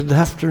Good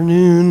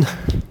afternoon.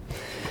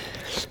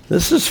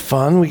 This is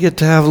fun. We get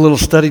to have a little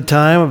study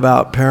time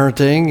about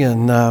parenting,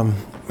 and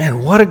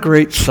man, what a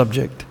great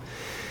subject.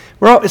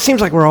 It seems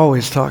like we're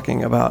always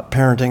talking about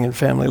parenting and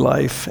family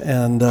life,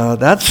 and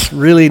that's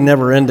really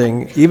never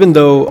ending. Even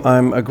though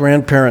I'm a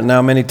grandparent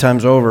now many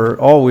times over,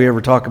 all we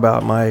ever talk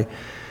about,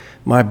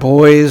 my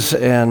boys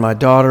and my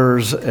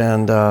daughters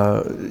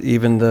and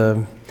even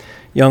the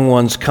young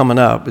ones coming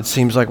up, it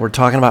seems like we're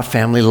talking about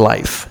family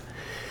life.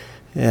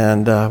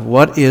 And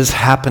what is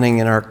happening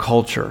in our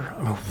culture?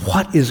 I mean,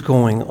 what is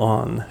going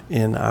on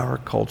in our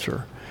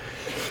culture?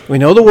 We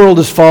know the world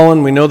has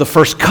fallen. We know the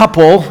first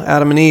couple,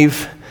 Adam and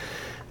Eve,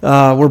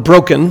 were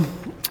broken,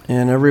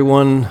 and every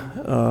one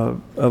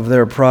of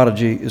their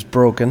progeny is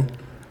broken.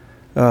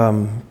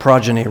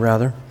 Progeny,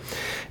 rather.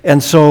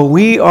 And so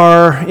we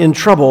are in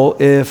trouble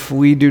if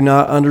we do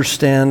not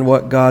understand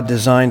what God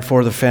designed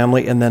for the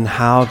family and then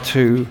how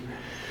to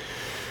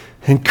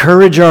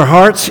encourage our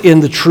hearts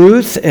in the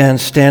truth and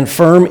stand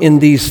firm in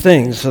these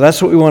things. So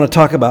that's what we want to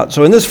talk about.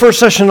 So in this first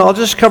session, I'll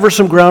just cover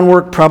some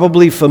groundwork,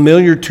 probably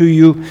familiar to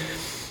you,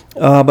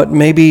 but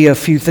maybe a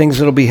few things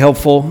that'll be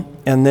helpful.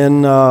 And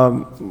then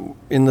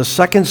in the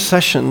second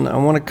session, I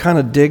want to kind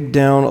of dig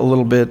down a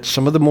little bit,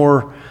 some of the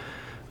more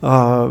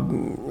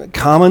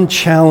common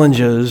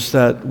challenges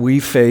that we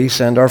face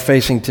and are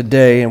facing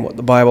today and what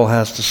the Bible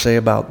has to say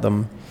about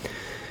them.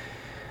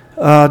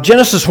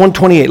 Genesis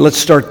 1:28, let's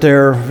start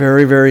there.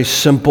 Very, very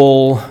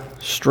simple,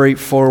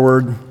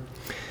 straightforward.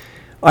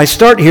 I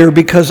start here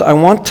because I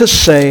want to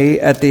say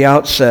at the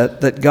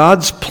outset that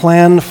God's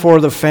plan for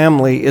the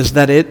family is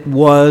that it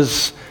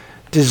was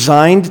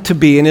designed to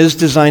be and is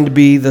designed to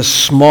be the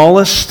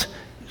smallest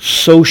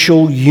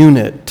social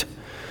unit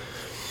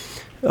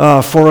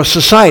for a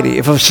society.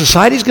 If a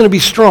society is going to be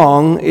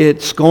strong,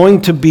 it's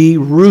going to be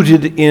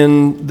rooted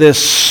in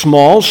this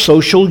small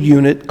social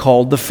unit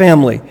called the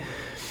family.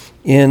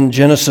 In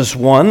Genesis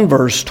 1,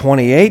 verse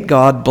 28,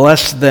 God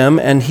blessed them,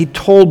 and He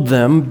told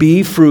them,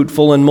 "Be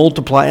fruitful and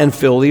multiply and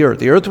fill the earth."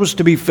 The earth was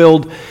to be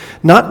filled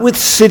not with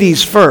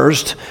cities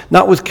first,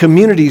 not with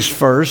communities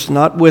first,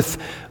 not with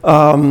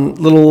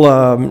little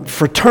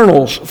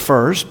fraternals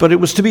first, but it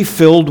was to be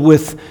filled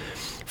with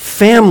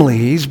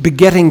families,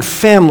 begetting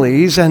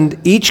families, and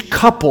each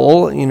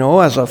couple,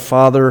 as a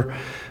father,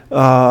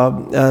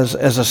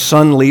 as a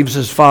son leaves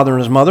his father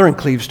and his mother and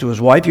cleaves to his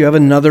wife, you have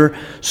another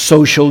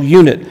social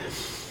unit.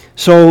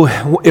 So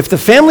if the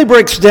family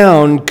breaks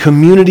down,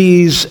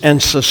 communities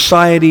and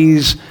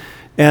societies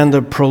and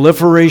the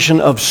proliferation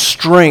of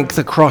strength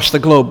across the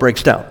globe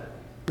breaks down.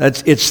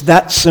 It's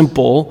that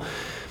simple.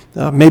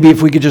 Maybe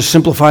if we could just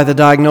simplify the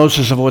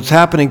diagnosis of what's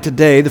happening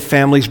today, the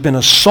family's been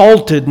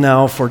assaulted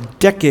now for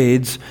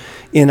decades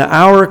in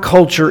our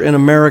culture in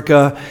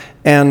America,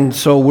 and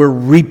so we're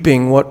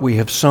reaping what we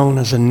have sown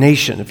as a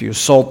nation. If you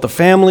assault the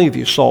family, if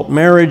you assault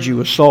marriage, you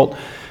assault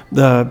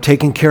the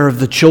taking care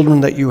of the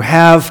children that you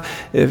have.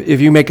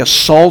 If you make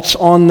assaults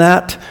on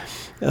that,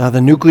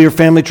 the nuclear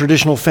family,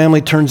 traditional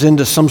family turns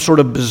into some sort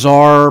of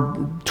bizarre,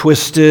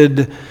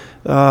 twisted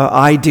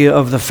idea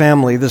of the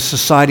family. The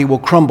society will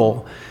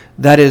crumble.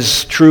 That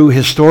is true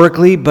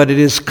historically, but it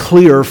is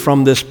clear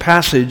from this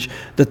passage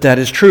that that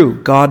is true.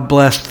 God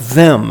blessed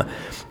them,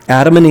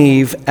 Adam and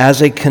Eve,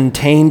 as a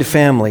contained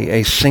family,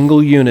 a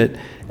single unit,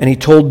 and He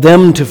told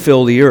them to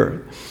fill the earth.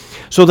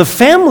 So the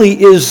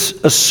family is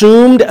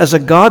assumed as a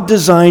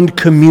God-designed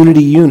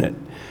community unit.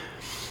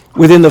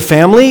 Within the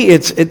family,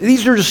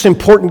 these are just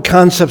important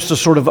concepts to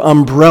sort of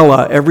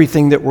umbrella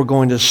everything that we're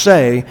going to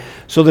say,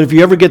 so that if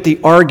you ever get the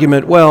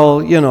argument,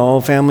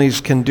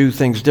 families can do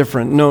things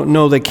different.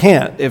 No, they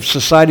can't. If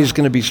society is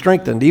going to be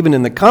strengthened, even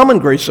in the common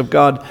grace of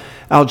God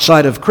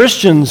outside of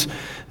Christians,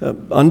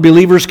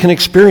 unbelievers can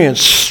experience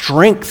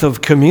strength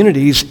of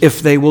communities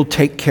if they will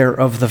take care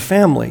of the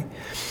family.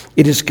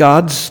 It is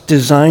God's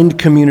designed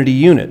community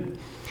unit.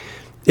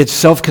 It's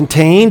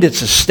self-contained.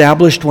 It's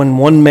established when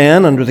one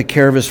man, under the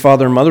care of his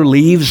father and mother,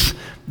 leaves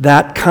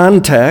that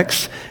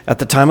context at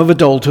the time of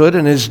adulthood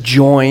and is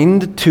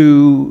joined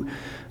to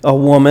a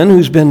woman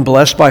who's been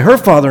blessed by her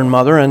father and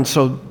mother, and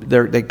so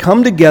they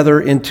come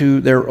together into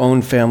their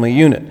own family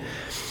unit.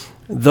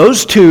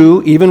 Those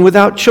two, even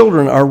without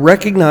children, are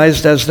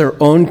recognized as their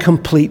own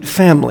complete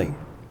family.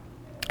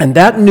 And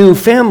that new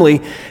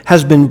family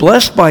has been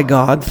blessed by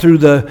God through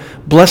the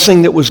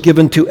blessing that was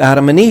given to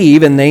Adam and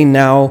Eve, and they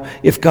now,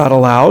 if God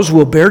allows,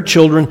 will bear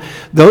children.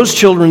 Those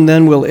children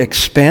then will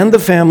expand the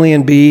family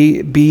and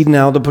be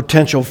now the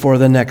potential for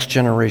the next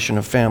generation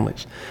of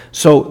families.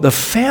 So the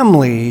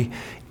family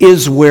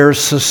is where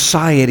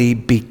society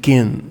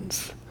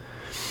begins.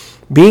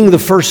 Being the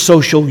first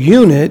social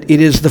unit,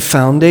 it is the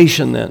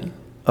foundation then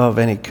of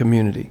any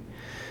community.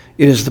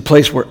 It is the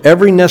place where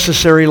every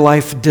necessary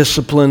life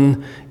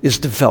discipline is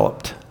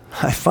developed.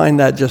 I find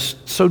that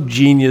just so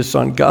genius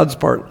on God's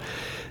part.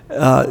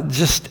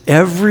 Just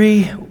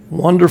every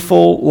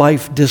wonderful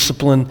life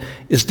discipline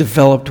is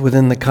developed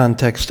within the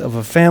context of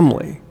a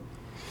family.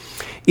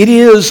 It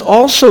is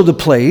also the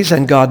place,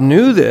 and God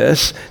knew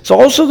this, it's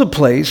also the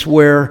place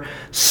where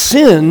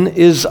sin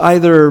is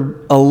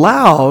either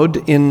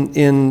allowed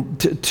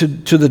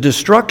to the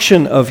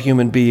destruction of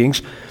human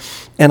beings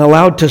and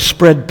allowed to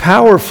spread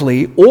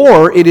powerfully,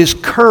 or it is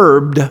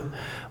curbed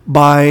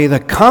by the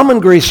common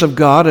grace of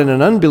God in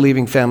an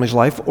unbelieving family's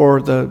life,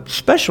 or the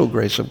special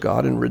grace of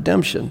God in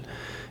redemption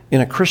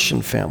in a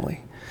Christian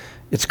family.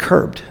 It's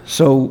curbed.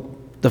 So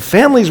the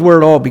family's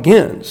where it all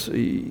begins.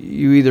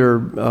 You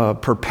either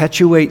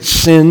perpetuate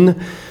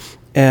sin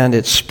and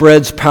it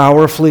spreads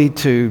powerfully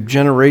to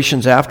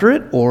generations after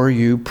it, or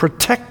you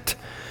protect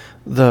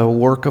the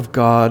work of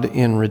God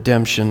in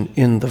redemption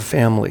in the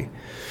family.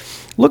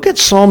 Look at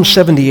Psalm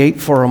 78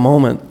 for a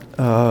moment.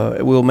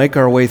 We'll make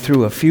our way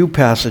through a few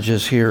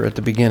passages here at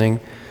the beginning.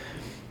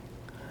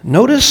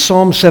 Notice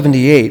Psalm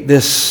 78.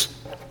 This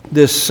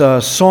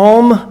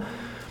psalm,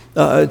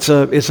 it's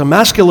a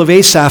maskil of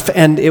Asaph,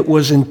 and it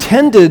was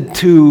intended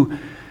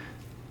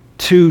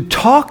to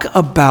talk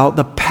about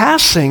the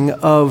passing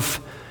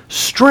of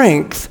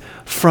strength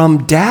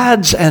from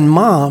dads and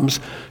moms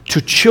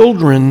to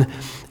children,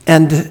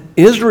 and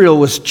Israel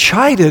was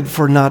chided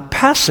for not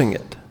passing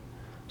it.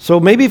 So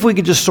maybe if we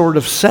could just sort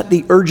of set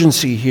the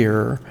urgency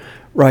here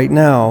right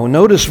now.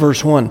 Notice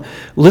verse 1.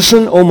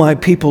 Listen, O my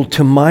people,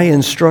 to my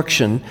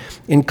instruction.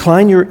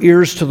 Incline your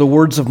ears to the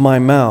words of my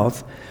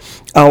mouth.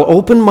 I'll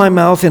open my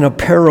mouth in a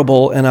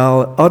parable, and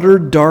I'll utter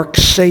dark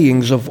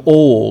sayings of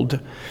old,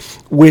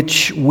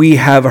 which we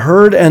have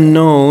heard and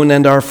known,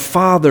 and our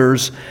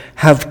fathers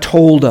have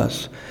told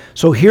us.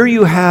 So here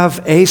you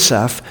have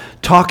Asaph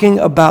talking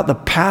about the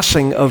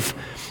passing of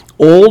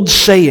old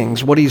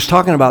sayings. What he's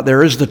talking about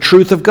there is the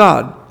truth of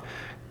God.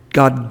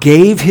 God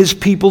gave his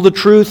people the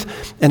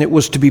truth, and it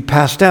was to be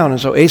passed down.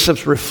 And so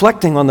Asaph's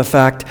reflecting on the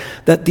fact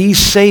that these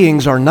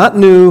sayings are not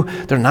new,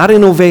 they're not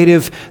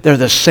innovative, they're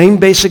the same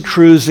basic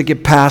truths that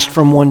get passed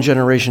from one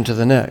generation to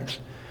the next.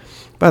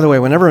 By the way,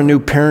 whenever a new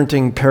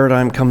parenting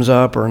paradigm comes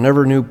up, or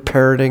a new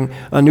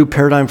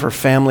paradigm for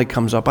family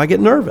comes up, I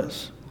get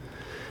nervous.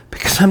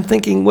 Because I'm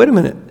thinking, wait a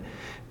minute.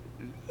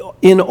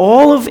 In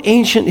all of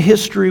ancient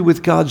history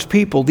with God's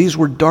people, these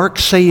were dark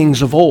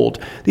sayings of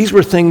old. These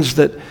were things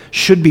that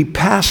should be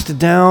passed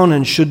down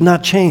and should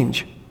not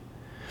change.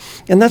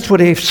 And that's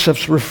what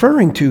Asaph's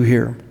referring to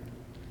here.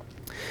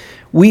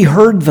 We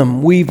heard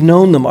them, we've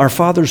known them, our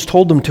fathers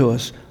told them to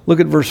us. Look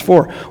at verse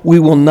 4. We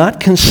will not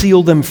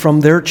conceal them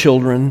from their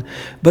children,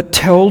 but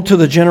tell to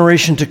the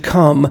generation to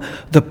come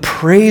the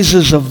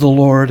praises of the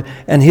Lord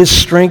and his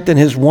strength and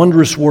his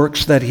wondrous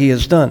works that he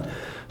has done.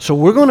 So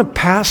we're going to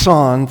pass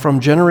on from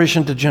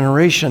generation to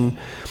generation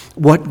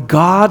what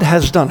God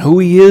has done, who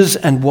he is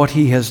and what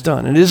he has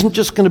done. It isn't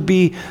just going to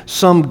be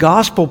some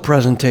gospel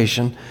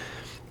presentation.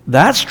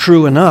 That's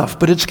true enough,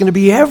 but it's going to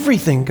be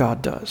everything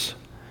God does.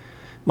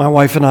 My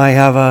wife and I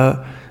have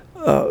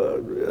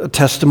a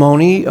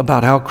testimony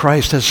about how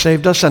Christ has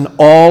saved us, and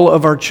all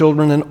of our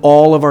children and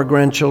all of our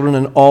grandchildren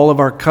and all of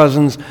our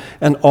cousins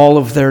and all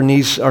of our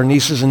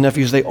nieces and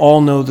nephews, they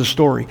all know the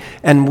story.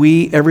 And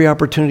every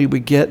opportunity we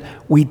get,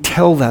 we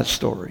tell that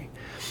story.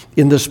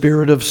 In the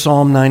spirit of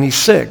Psalm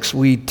 96,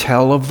 we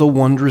tell of the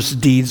wondrous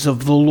deeds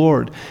of the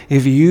Lord.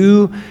 If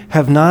you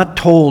have not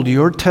told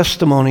your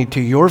testimony to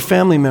your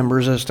family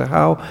members as to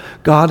how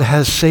God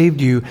has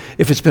saved you,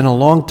 if it's been a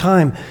long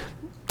time,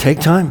 take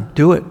time,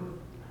 do it.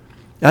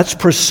 That's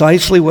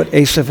precisely what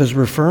Asaph is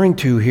referring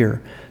to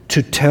here.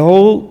 To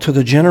tell to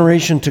the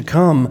generation to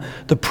come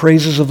the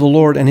praises of the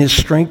Lord and his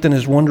strength and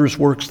his wondrous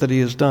works that he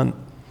has done.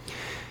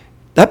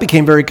 That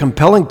became very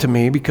compelling to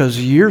me because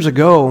years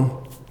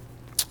ago,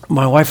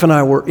 my wife and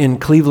I were in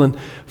Cleveland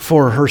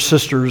for her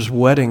sister's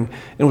wedding.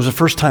 It was the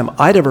first time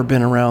I'd ever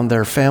been around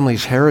their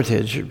family's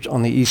heritage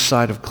on the east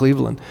side of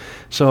Cleveland.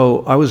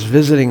 So I was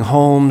visiting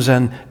homes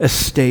and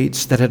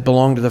estates that had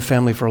belonged to the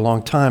family for a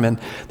long time. And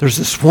there's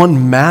this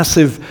one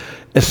massive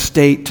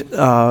estate.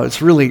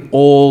 It's really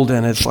old,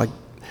 and it's like,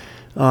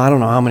 I don't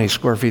know how many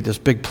square feet this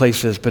big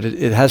place is, but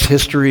it has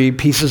history.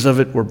 Pieces of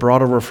it were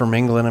brought over from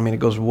England. I mean, it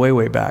goes way,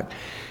 way back.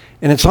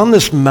 And it's on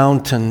this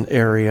mountain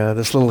area,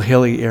 this little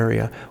hilly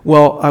area.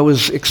 Well, I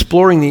was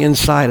exploring the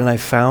inside, and I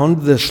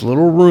found this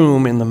little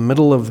room in the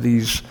middle of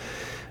these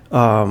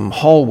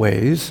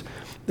hallways.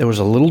 There was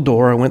a little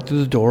door. I went through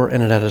the door,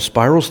 and it had a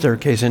spiral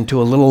staircase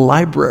into a little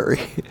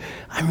library.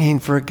 I mean,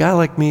 for a guy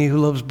like me who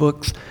loves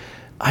books,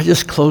 I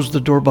just closed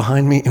the door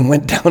behind me and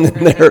went down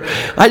in there.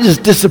 I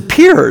just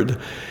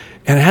disappeared.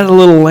 And it had a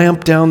little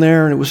lamp down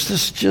there, and it was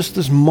just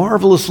this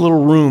marvelous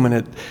little room, and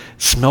it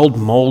smelled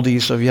moldy,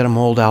 so if you had a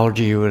mold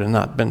allergy, you would have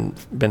not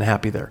been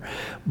happy there.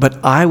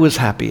 But I was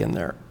happy in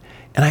there.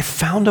 And I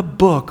found a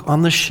book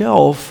on the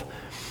shelf.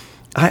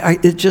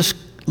 It just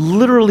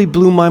literally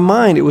blew my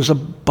mind. It was a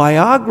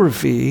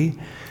biography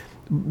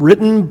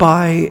written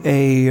by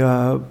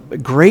a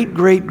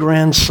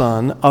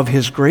great-great-grandson of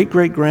his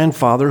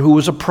great-great-grandfather, who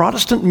was a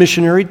Protestant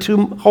missionary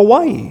to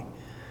Hawaii.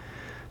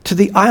 To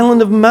the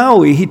island of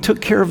Maui. He took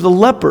care of the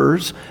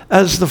lepers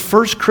as the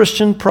first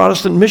Christian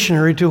Protestant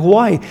missionary to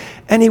Hawaii.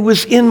 And he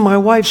was in my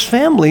wife's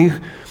family,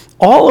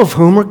 all of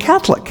whom are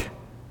Catholic.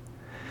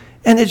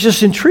 And it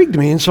just intrigued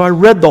me. And so I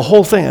read the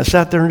whole thing. I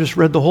sat there and just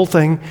read the whole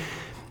thing.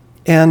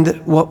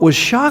 And what was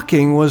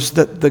shocking was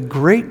that the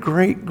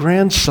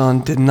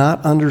great-great-grandson did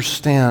not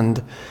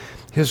understand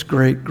his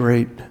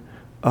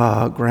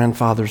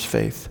great-great-grandfather's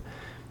faith.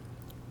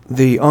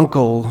 The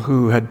uncle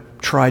who had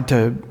tried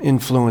to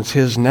influence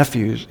his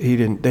nephews, they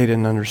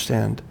didn't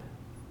understand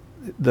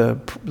the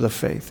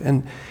faith.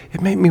 And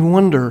it made me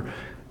wonder,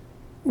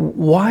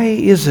 why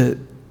is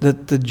it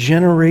that the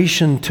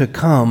generation to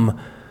come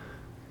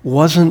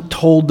wasn't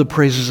told the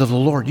praises of the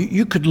Lord?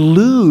 You could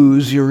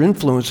lose your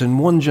influence in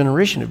one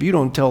generation if you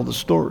don't tell the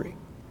story.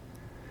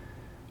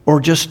 Or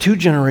just 2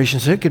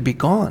 generations, it could be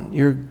gone.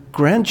 Your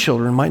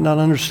grandchildren might not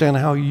understand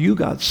how you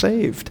got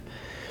saved.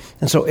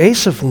 And so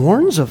Asaph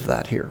warns of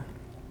that here.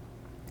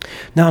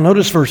 Now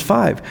notice verse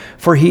 5.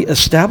 For he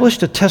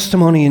established a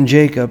testimony in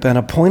Jacob and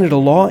appointed a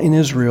law in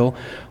Israel,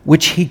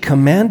 which he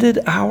commanded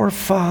our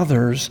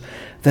fathers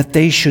that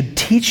they should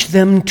teach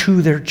them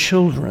to their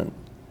children,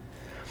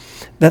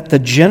 that the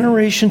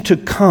generation to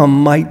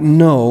come might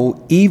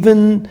know,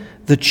 even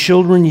the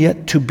children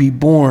yet to be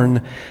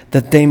born,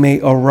 that they may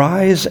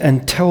arise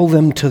and tell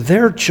them to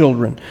their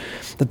children,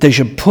 that they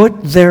should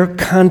put their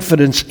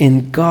confidence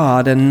in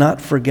God and not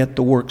forget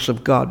the works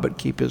of God, but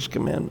keep his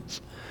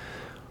commandments.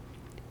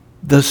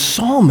 The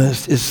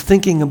psalmist is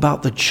thinking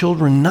about the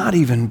children not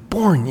even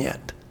born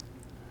yet.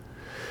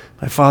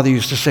 My father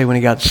used to say when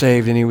he got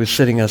saved and he was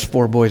sitting us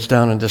 4 boys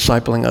down and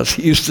discipling us,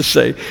 he used to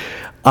say,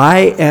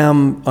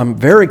 I'm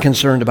very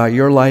concerned about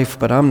your life,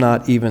 but I'm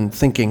not even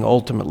thinking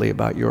ultimately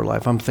about your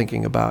life. I'm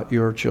thinking about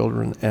your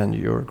children and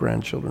your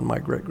grandchildren, my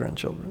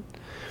great-grandchildren.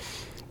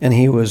 And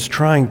he was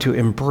trying to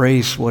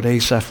embrace what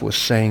Asaph was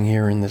saying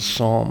here in this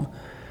psalm.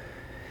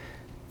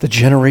 The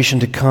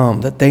generation to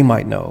come, that they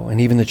might know, and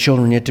even the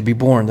children yet to be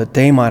born, that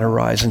they might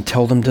arise and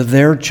tell them to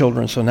their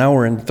children. So now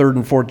we're in 3rd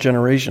and 4th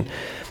generation,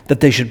 that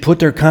they should put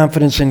their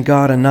confidence in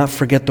God and not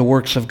forget the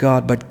works of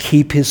God, but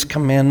keep his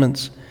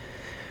commandments.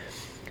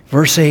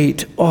 Verse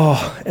 8,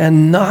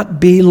 and not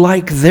be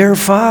like their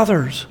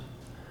fathers,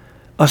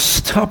 a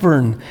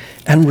stubborn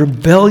and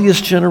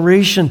rebellious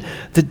generation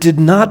that did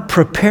not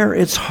prepare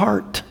its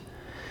heart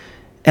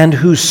and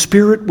whose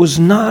spirit was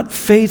not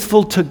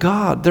faithful to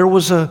God. There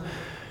was a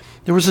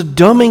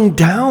dumbing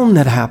down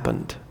that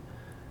happened.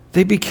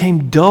 They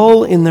became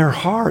dull in their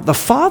heart. The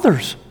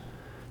fathers,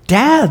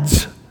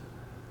 dads,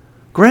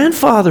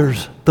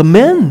 grandfathers, the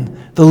men,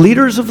 the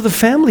leaders of the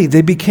family,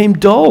 they became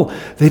dull.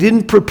 They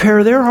didn't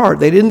prepare their heart.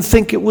 They didn't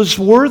think it was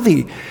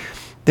worthy.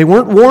 They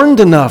weren't warned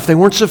enough. They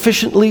weren't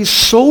sufficiently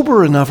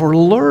sober enough or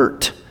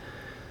alert.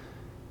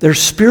 Their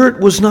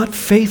spirit was not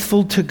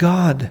faithful to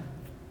God.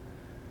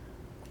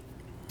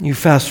 You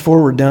fast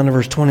forward down to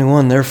verse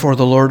 21. Therefore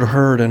the Lord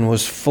heard and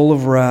was full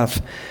of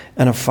wrath,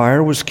 and a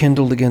fire was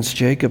kindled against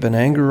Jacob, and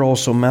anger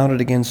also mounted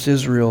against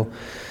Israel,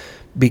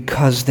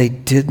 because they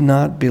did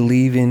not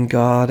believe in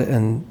God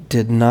and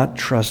did not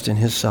trust in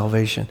his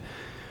salvation.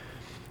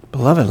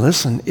 Beloved,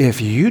 listen,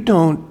 if you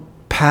don't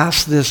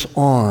pass this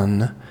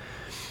on,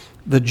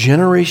 the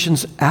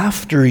generations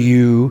after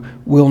you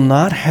will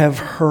not have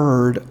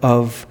heard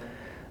of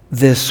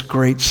this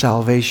great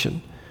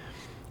salvation.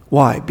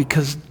 Why?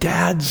 Because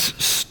dads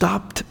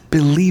stopped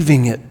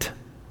believing it.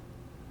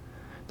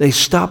 They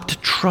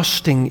stopped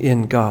trusting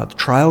in God.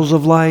 Trials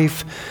of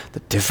life, the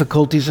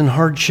difficulties and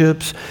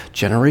hardships,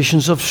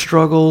 generations of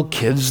struggle,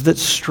 kids that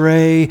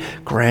stray,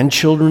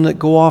 grandchildren that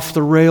go off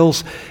the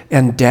rails,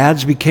 and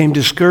dads became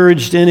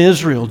discouraged in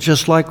Israel,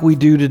 just like we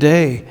do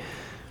today.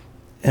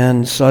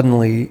 And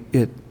suddenly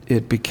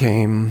it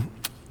became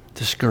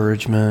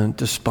discouragement,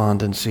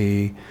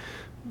 despondency,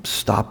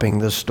 stopping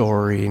the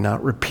story,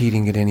 not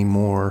repeating it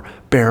anymore,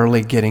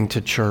 barely getting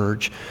to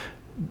church,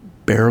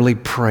 barely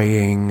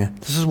praying.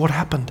 This is what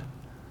happened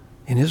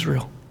in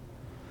Israel.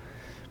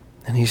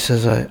 And he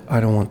says, I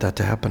don't want that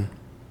to happen.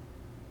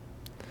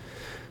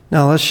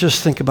 Now let's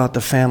just think about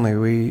the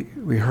family.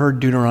 We heard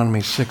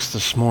Deuteronomy 6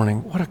 this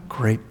morning. What a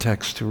great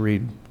text to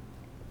read.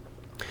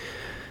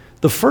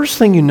 The first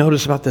thing you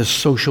notice about this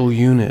social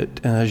unit,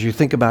 and as you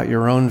think about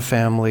your own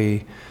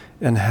family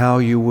and how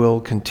you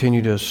will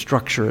continue to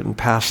structure it and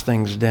pass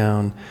things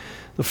down,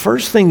 the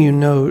first thing you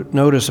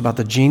notice about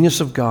the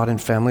genius of God in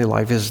family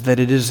life is that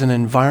it is an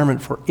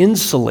environment for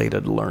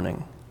insulated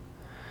learning.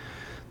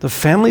 The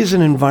family is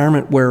an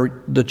environment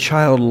where the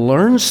child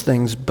learns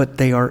things, but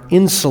they are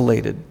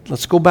insulated.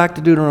 Let's go back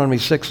to Deuteronomy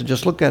 6 and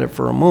just look at it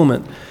for a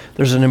moment.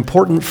 There's an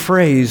important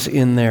phrase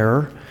in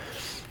there,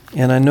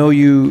 and I know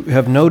you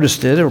have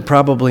noticed it or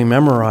probably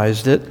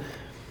memorized it.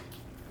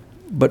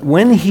 But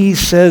when he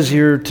says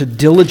here to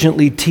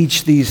diligently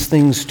teach these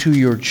things to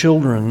your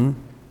children,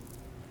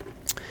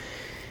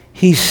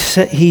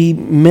 he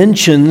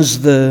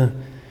mentions the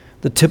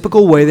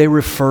typical way they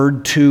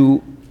referred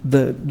to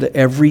the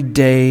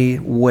everyday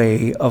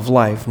way of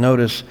life.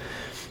 Notice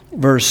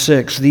verse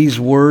 6, these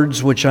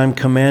words which I'm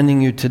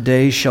commanding you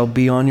today shall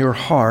be on your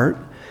heart.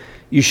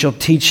 You shall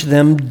teach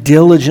them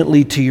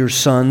diligently to your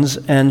sons,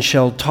 and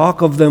shall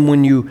talk of them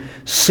when you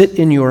sit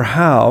in your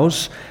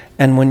house,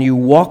 and when you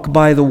walk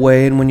by the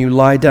way, and when you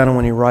lie down, and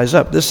when you rise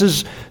up. This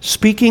is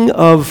speaking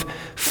of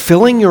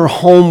filling your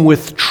home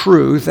with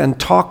truth and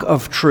talk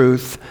of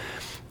truth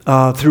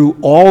through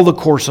all the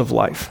course of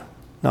life.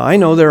 Now, I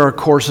know there are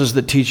courses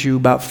that teach you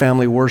about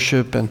family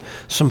worship and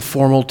some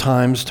formal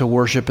times to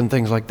worship and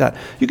things like that.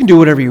 You can do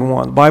whatever you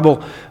want.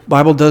 The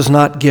Bible does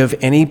not give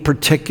any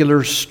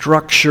particular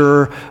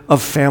structure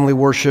of family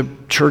worship.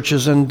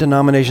 Churches and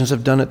denominations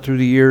have done it through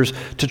the years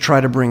to try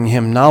to bring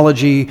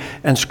hymnology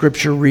and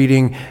scripture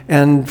reading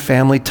and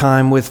family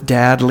time with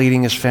dad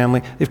leading his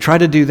family. They've tried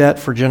to do that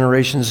for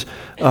generations,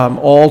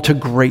 all to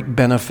great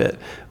benefit.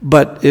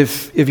 But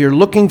if you're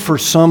looking for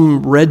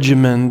some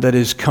regimen that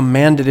is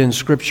commanded in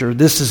Scripture,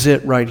 this is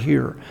it right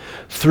here.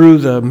 Through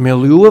the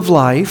milieu of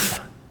life,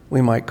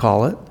 we might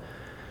call it,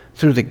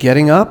 through the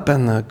getting up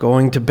and the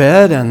going to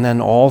bed, and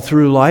then all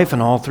through life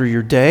and all through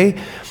your day,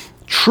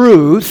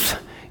 truth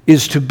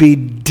is to be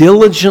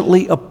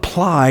diligently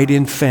applied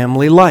in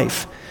family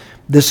life.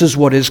 This is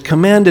what is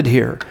commanded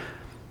here.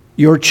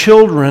 Your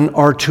children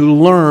are to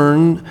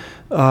learn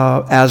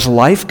as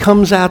life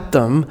comes at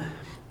them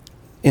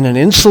in an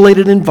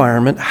insulated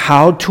environment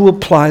how to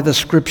apply the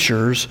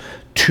Scriptures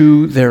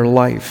to their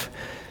life.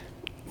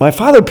 My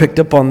father picked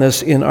up on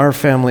this in our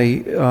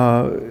family.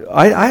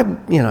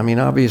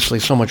 Obviously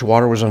so much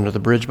water was under the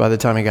bridge by the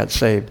time he got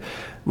saved.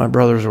 My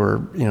brothers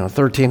were,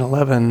 13,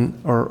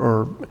 11,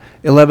 or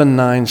 11,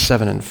 9,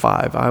 7, and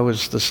 5. I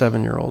was the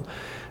 7-year-old.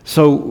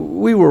 So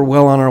we were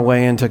well on our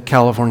way into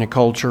California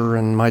culture,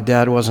 and my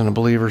dad wasn't a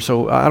believer,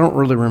 so I don't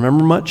really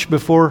remember much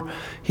before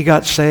he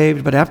got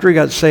saved. But after he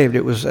got saved,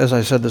 it was, as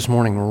I said this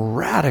morning,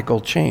 radical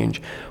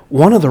change.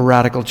 One of the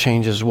radical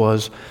changes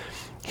was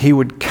he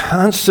would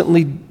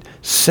constantly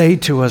say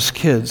to us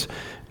kids,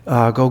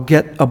 go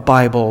get a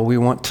Bible. We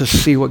want to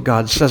see what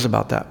God says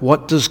about that.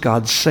 What does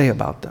God say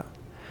about that?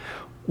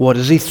 What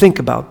does he think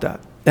about that?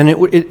 And it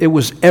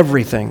was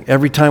everything.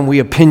 Every time we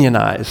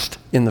opinionized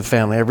in the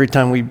family, every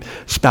time we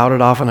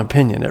spouted off an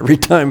opinion, every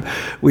time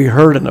we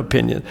heard an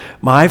opinion.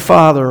 My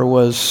father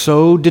was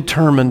so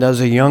determined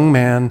as a young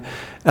man,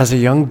 as a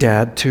young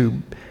dad,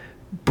 to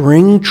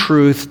bring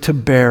truth to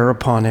bear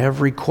upon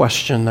every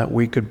question that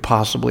we could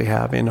possibly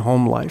have in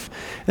home life.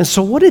 And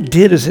so what it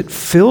did is it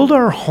filled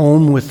our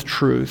home with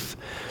truth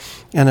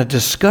and a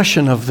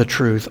discussion of the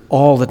truth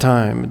all the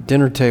time.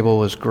 Dinner table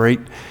was great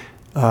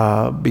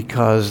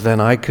because then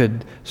I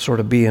could sort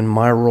of be in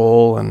my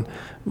role and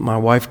my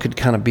wife could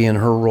kind of be in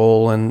her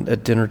role, and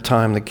at dinner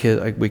time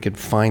we could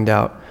find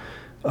out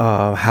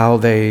how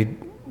they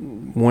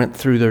went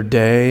through their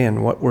day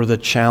and what were the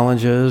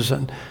challenges.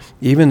 And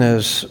even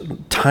as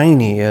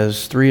tiny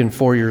as 3 and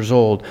 4 years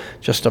old,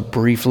 just a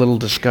brief little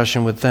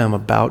discussion with them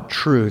about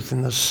truth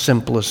in the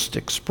simplest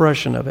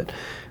expression of it.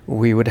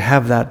 We would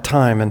have that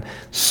time, and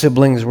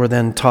siblings were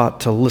then taught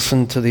to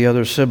listen to the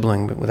other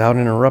sibling but without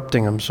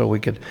interrupting them, so we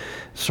could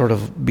sort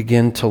of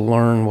begin to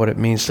learn what it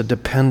means to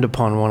depend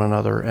upon one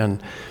another.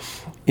 And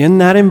in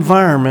that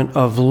environment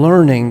of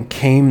learning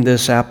came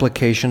this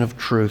application of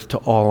truth to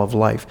all of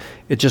life.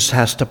 It just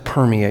has to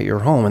permeate your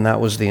home, and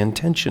that was the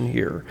intention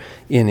here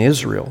in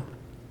Israel.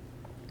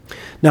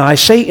 Now, I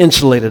say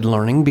insulated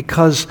learning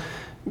because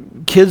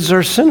kids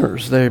are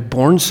sinners. They're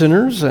born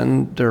sinners,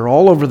 and they're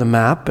all over the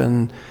map,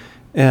 and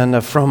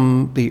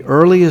from the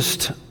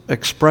earliest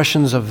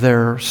expressions of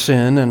their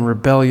sin and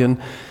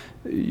rebellion,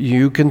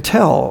 you can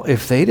tell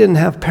if they didn't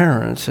have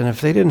parents, and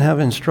if they didn't have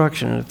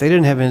instruction, and if they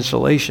didn't have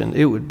insulation,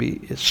 it would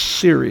be a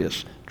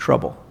serious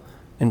trouble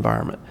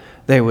environment.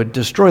 They would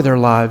destroy their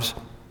lives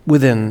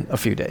within a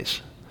few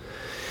days.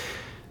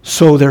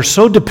 So they're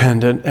so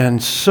dependent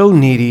and so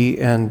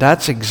needy, and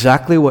that's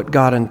exactly what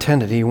God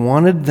intended. He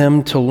wanted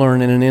them to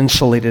learn in an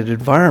insulated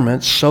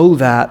environment so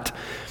that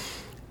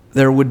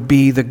there would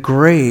be the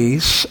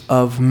grace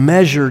of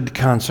measured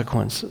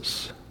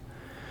consequences.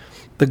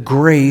 The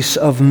grace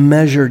of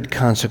measured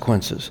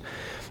consequences.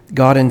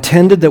 God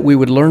intended that we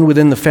would learn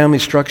within the family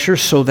structure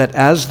so that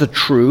as the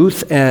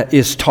truth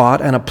is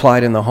taught and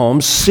applied in the home,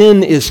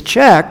 sin is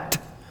checked,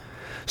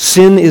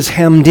 sin is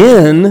hemmed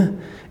in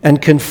and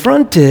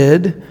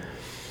confronted,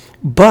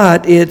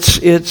 but it's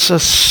a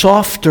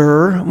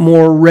softer,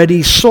 more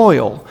ready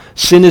soil.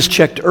 Sin is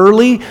checked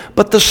early,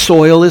 but the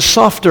soil is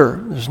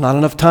softer. There's not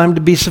enough time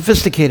to be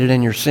sophisticated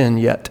in your sin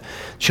yet.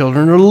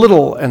 Children are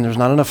little, and there's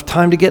not enough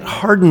time to get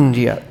hardened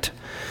yet.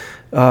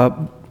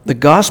 The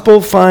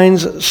gospel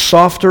finds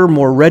softer,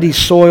 more ready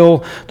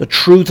soil. The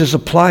truth is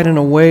applied in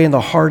a way, and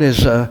the heart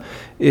is,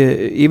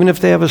 even if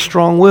they have a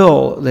strong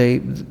will,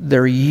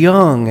 they're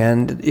young,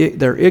 and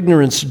their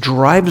ignorance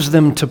drives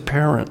them to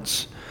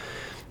parents.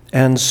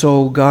 And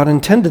so God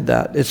intended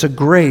that. It's a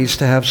grace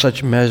to have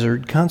such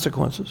measured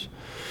consequences.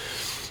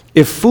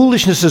 If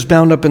foolishness is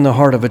bound up in the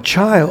heart of a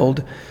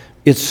child,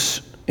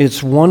 it's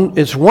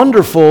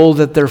wonderful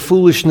that their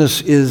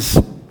foolishness is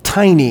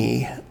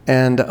tiny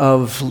and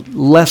of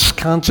less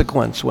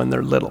consequence when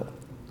they're little.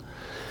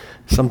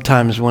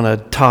 Sometimes when a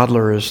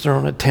toddler is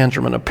throwing a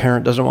tantrum and a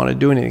parent doesn't want to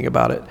do anything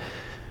about it,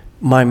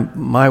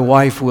 my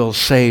wife will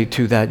say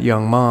to that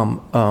young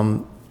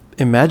mom,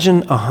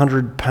 imagine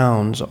 100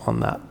 pounds on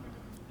that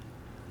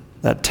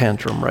that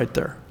tantrum right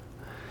there.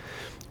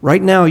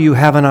 Right now you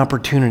have an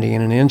opportunity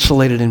in an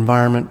insulated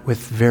environment with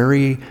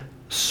very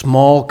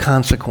small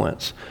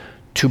consequence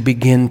to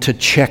begin to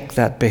check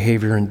that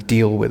behavior and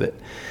deal with it.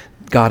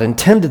 God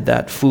intended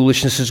that.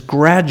 Foolishness is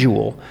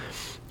gradual,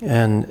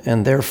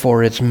 and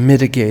therefore it's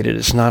mitigated.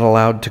 It's not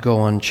allowed to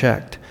go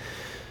unchecked.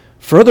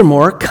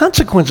 Furthermore,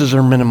 consequences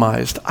are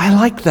minimized. I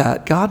like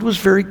that. God was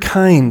very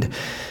kind.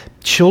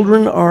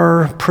 Children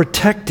are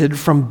protected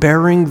from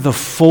bearing the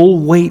full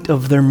weight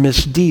of their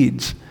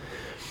misdeeds.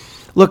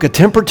 Look, a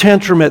temper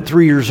tantrum at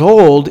 3 years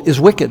old is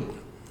wicked.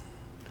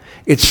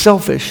 It's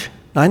selfish.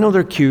 I know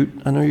they're cute.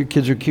 I know your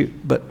kids are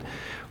cute. But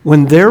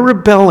when they're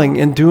rebelling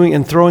and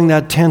throwing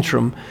that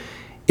tantrum,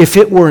 if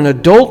it were an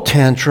adult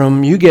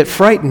tantrum, you get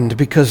frightened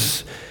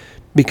because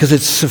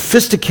it's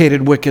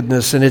sophisticated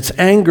wickedness, and it's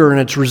anger,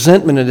 and it's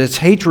resentment, and it's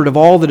hatred of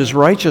all that is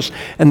righteous,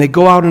 and they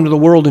go out into the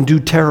world and do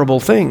terrible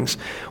things.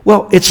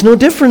 Well, it's no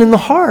different in the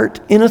heart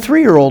in a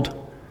 3-year-old.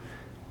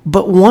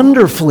 But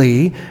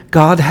wonderfully,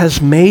 God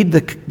has made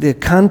the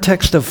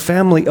context of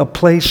family a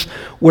place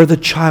where the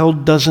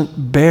child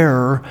doesn't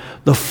bear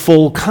the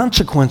full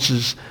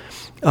consequences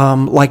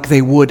like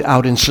they would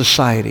out in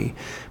society.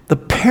 The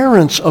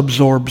parents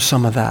absorb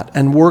some of that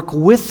and work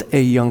with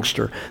a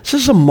youngster. This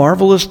is a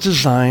marvelous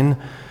design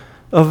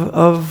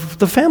of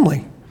the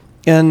family.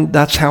 And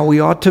that's how we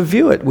ought to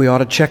view it. We ought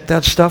to check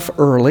that stuff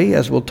early,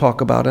 as we'll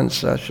talk about in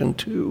session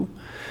 2.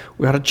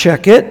 We ought to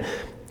check it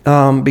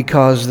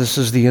because this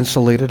is the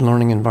insulated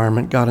learning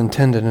environment God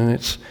intended, and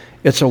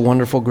it's a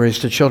wonderful grace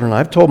to children.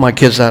 I've told my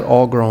kids that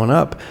all growing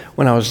up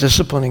when I was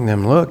disciplining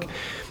them. Look,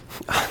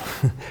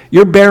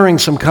 you're bearing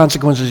some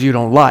consequences you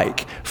don't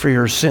like for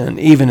your sin,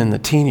 even in the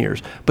teen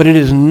years, but it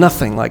is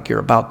nothing like you're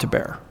about to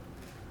bear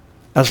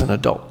as an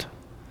adult.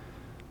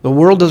 The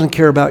world doesn't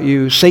care about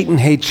you. Satan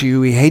hates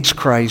you. He hates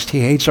Christ. He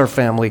hates our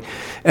family,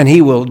 and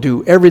he will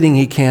do everything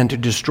he can to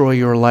destroy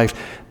your life.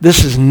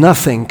 This is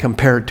nothing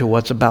compared to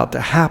what's about to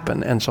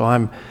happen, and so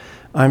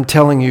I'm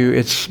telling you,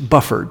 it's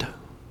buffered.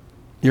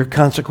 Your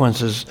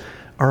consequences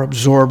are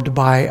absorbed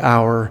by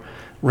our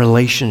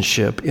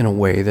relationship in a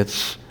way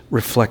that's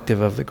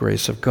reflective of the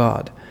grace of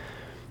God.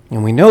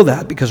 And we know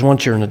that because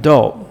once you're an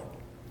adult,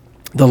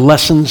 the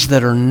lessons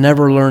that are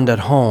never learned at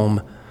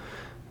home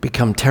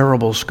become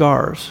terrible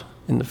scars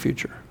in the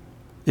future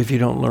if you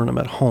don't learn them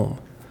at home.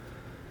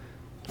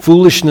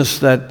 Foolishness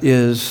that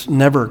is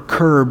never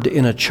curbed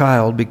in a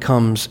child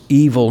becomes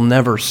evil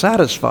never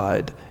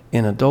satisfied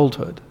in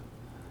adulthood.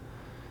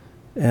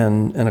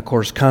 And of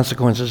course,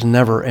 consequences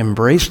never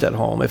embraced at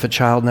home. If a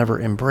child never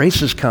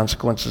embraces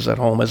consequences at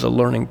home as a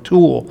learning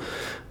tool,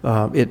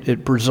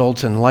 it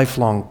results in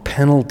lifelong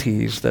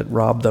penalties that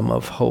rob them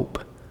of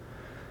hope.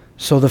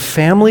 So the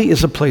family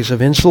is a place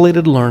of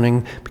insulated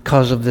learning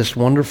because of this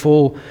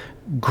wonderful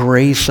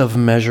grace of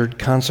measured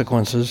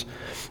consequences.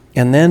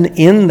 And then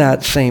in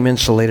that same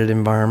insulated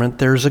environment,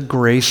 there's a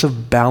grace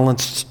of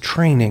balanced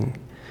training.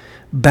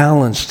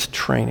 Balanced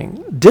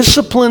training.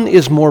 Discipline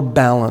is more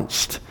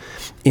balanced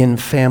in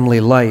family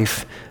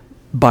life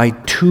by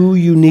 2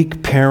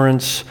 unique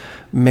parents,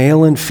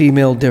 male and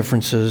female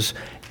differences,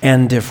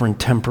 and different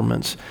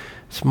temperaments.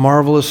 It's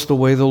marvelous the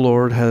way the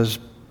Lord has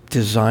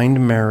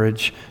designed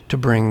marriage to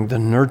bring the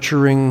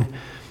nurturing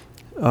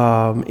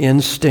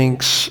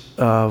instincts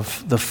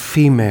of the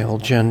female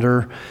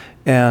gender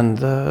and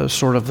the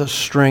sort of the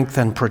strength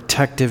and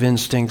protective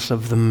instincts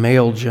of the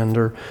male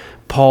gender.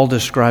 Paul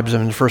describes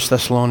them in 1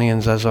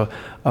 Thessalonians as a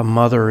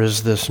mother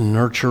is this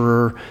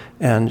nurturer,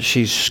 and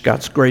she's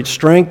got great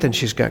strength and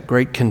she's got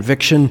great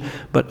conviction,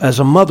 but as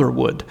a mother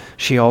would,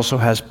 she also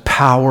has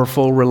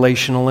powerful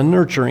relational and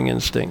nurturing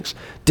instincts,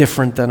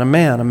 different than a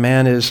man. A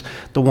man is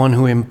the one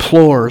who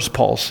implores,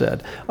 Paul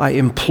said. I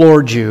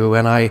implored you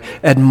and I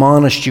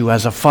admonished you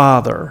as a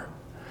father,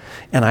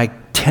 and I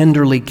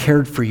tenderly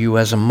cared for you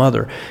as a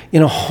mother.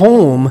 In a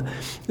home,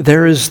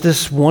 there is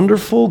this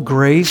wonderful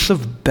grace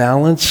of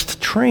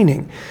balanced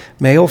training.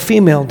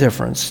 Male-female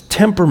difference,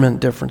 temperament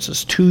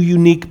differences, 2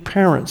 unique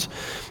parents.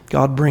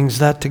 God brings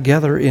that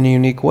together in a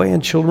unique way,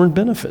 and children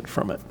benefit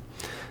from it.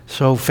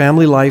 So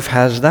family life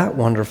has that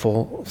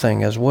wonderful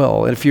thing as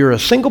well. If you're a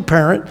single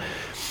parent,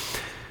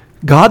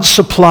 God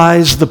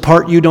supplies the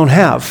part you don't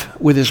have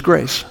with His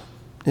grace.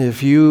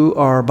 If you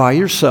are by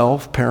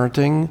yourself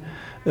parenting,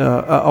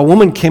 a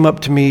woman came up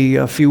to me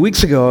a few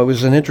weeks ago. It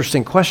was an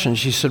interesting question.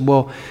 She said,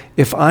 well,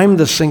 if I'm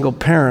the single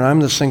parent,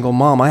 I'm the single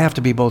mom, I have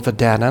to be both a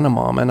dad and a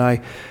mom. And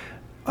I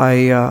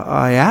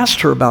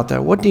asked her about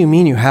that. What do you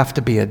mean you have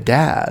to be a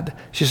dad?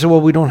 She said, well,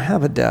 we don't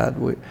have a dad.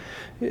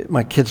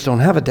 My kids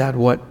don't have a dad.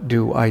 What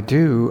do I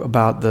do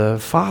about the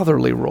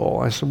fatherly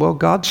role? I said, well,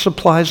 God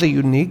supplies a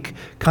unique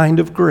kind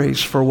of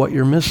grace for what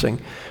you're missing.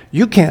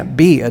 You can't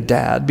be a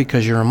dad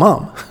because you're a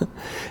mom.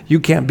 You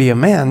can't be a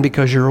man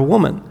because you're a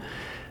woman.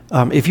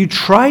 If you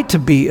try to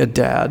be a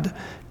dad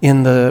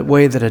in the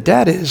way that a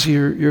dad is,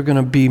 you're going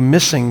to be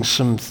missing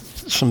some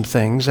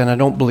things, and I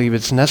don't believe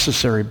it's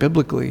necessary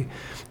biblically.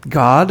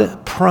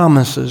 God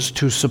promises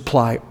to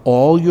supply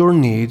all your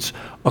needs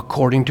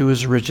according to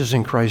His riches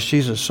in Christ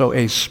Jesus. So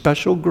a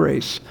special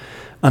grace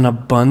an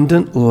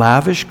abundant,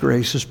 lavish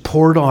grace is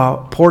poured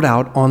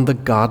out on the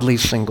godly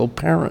single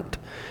parent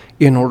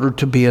in order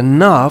to be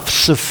enough,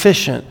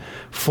 sufficient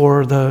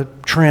for the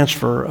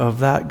transfer of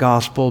that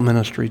gospel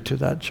ministry to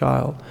that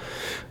child.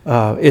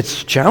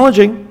 It's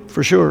challenging,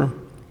 for sure.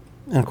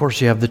 And of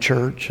course, you have the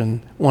church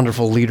and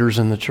wonderful leaders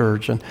in the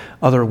church and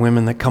other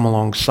women that come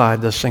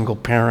alongside the single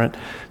parent.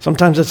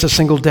 Sometimes it's a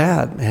single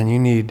dad, and you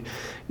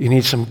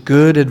need some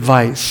good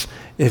advice.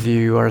 If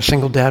you are a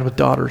single dad with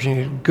daughters, you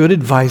need good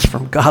advice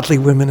from godly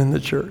women in the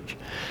church.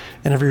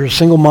 And if you're a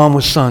single mom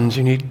with sons,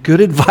 you need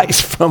good advice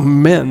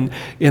from men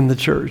in the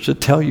church to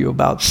tell you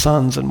about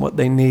sons and what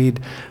they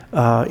need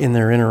in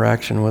their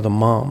interaction with a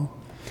mom.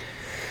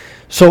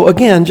 So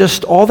again,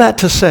 just all that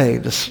to say,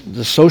 the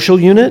social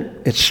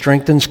unit, it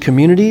strengthens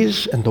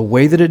communities, and the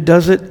way that it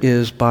does it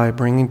is by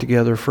bringing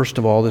together, first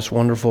of all, this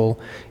wonderful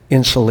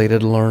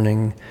insulated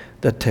learning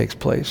that takes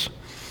place.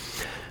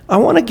 I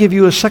want to give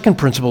you a second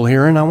principle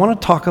here, and I want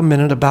to talk a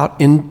minute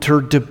about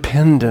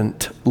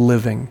interdependent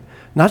living.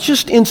 Not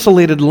just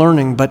insulated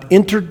learning, but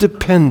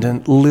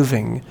interdependent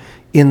living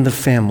in the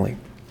family.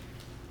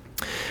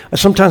 I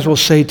sometimes will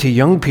say to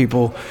young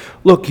people,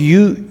 look,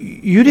 you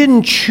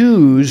didn't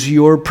choose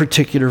your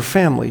particular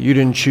family. You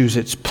didn't choose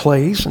its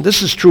place. And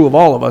this is true of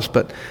all of us,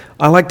 but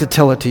I like to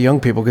tell it to young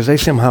people because they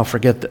somehow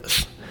forget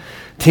this.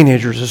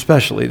 Teenagers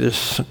especially,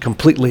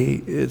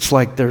 it's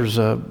like there's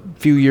a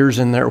few years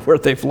in there where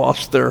they've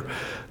lost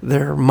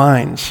their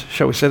minds.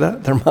 Shall we say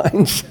that? Their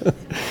minds?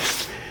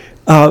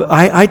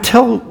 I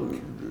tell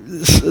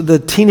the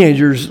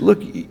teenagers,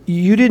 look,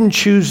 you didn't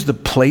choose the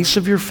place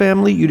of your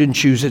family. You didn't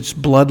choose its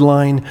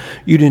bloodline.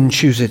 You didn't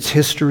choose its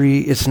history,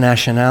 its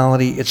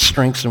nationality, its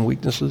strengths and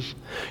weaknesses.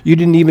 You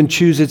didn't even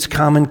choose its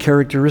common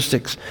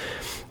characteristics.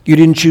 You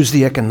didn't choose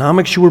the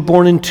economics you were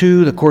born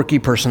into, the quirky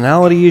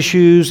personality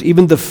issues,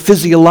 even the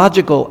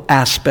physiological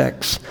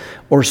aspects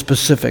or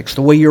specifics,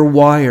 the way you're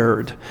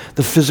wired,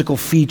 the physical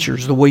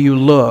features, the way you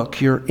look,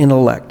 your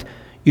intellect.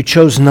 You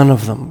chose none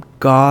of them.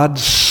 God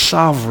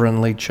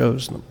sovereignly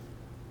chose them.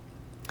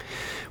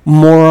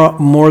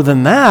 More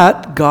than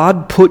that,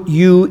 God put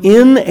you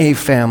in a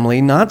family,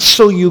 not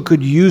so you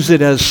could use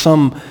it as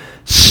some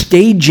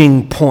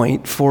staging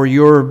point for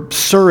your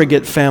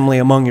surrogate family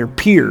among your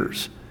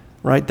peers,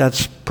 right?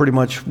 That's pretty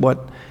much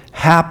what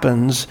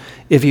happens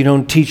if you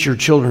don't teach your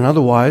children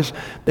otherwise.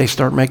 They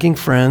start making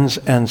friends,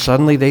 and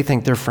suddenly they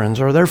think their friends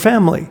are their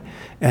family.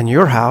 And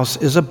your house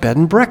is a bed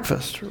and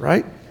breakfast,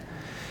 right?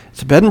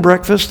 It's a bed and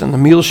breakfast, and the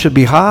meals should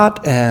be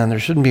hot, and there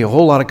shouldn't be a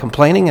whole lot of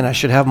complaining, and I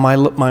should have my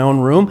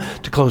own room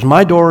to close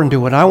my door and do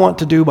what I want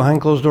to do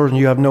behind closed doors, and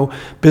you have no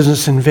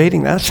business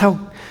invading. That's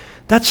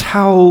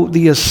how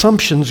the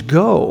assumptions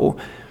go.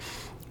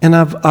 And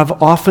I've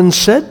often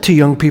said to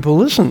young people,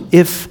 listen,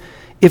 if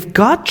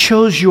God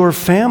chose your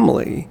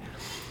family,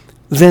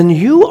 then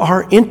you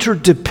are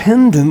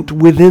interdependent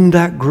within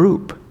that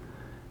group.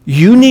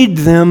 You need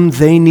them,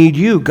 they need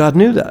you. God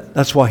knew that.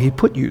 That's why He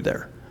put you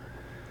there.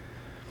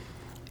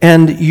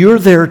 And you're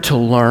there to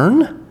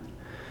learn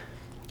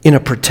in a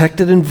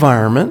protected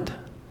environment,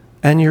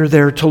 and you're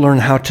there to learn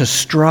how to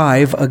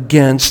strive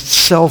against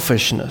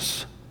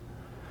selfishness.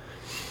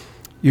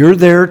 You're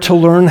there to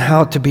learn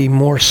how to be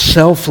more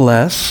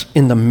selfless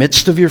in the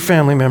midst of your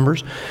family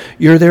members.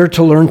 You're there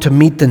to learn to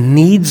meet the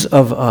needs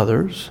of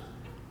others.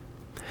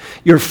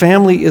 Your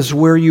family is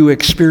where you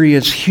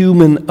experience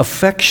human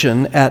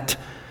affection at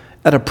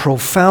a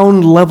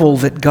profound level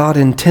that God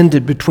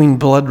intended between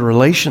blood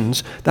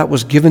relations. That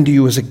was given to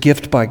you as a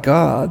gift by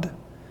God.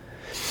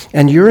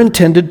 And you're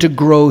intended to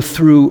grow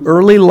through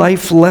early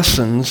life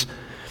lessons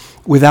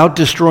without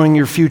destroying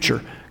your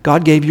future.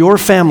 God gave your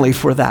family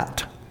for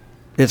that.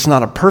 It's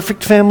not a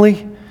perfect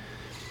family.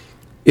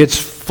 It's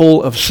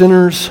full of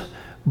sinners,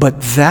 but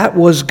that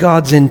was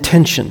God's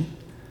intention.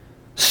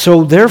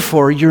 So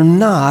therefore, you're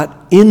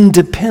not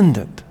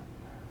independent.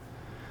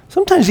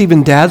 Sometimes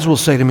even dads will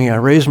say to me, I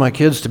raised my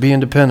kids to be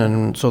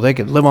independent so they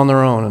could live on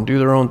their own and do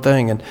their own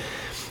thing. And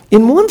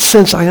in one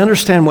sense, I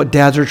understand what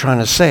dads are trying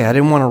to say. I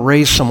didn't want to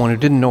raise someone who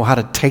didn't know how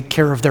to take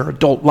care of their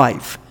adult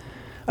life.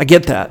 I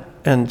get that.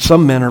 And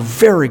some men are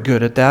very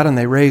good at that, and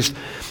they raised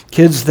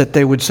kids that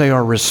they would say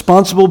are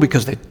responsible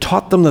because they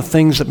taught them the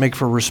things that make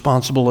for a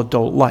responsible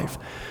adult life.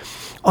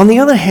 On the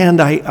other hand,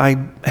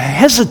 I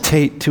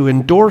hesitate to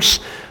endorse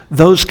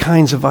those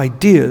kinds of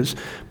ideas,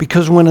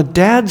 because when a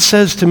dad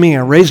says to me,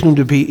 I raised him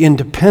to be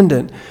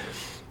independent,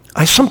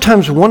 I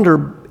sometimes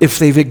wonder if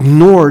they've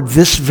ignored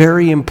this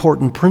very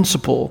important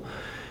principle.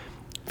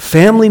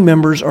 Family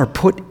members are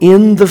put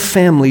in the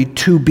family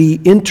to be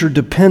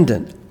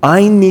interdependent.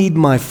 I need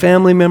my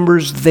family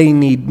members, they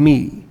need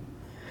me.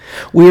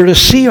 We are to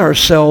see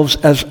ourselves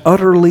as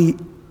utterly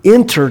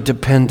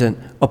interdependent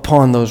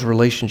upon those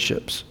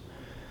relationships.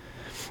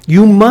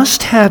 You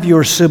must have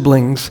your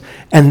siblings,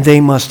 and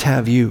they must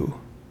have you.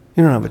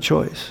 You don't have a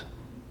choice.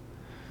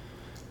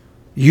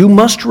 You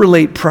must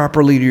relate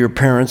properly to your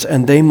parents,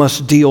 and they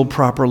must deal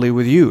properly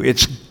with you.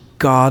 It's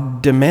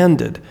God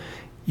demanded.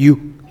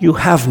 You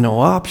have no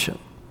option.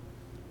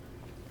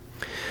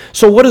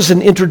 So what does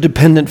an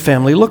interdependent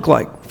family look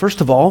like?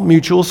 First of all,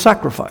 mutual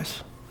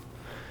sacrifice.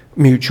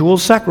 Mutual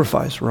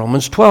sacrifice.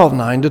 Romans 12,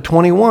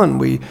 9-21.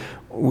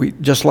 We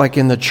just like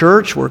in the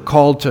church, we're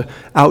called to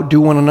outdo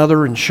one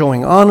another in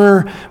showing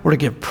honor. We're to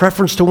give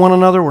preference to one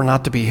another. We're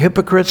not to be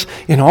hypocrites.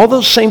 In all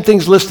those same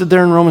things listed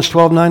there in Romans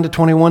 12,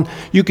 9-21,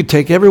 you could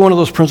take every one of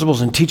those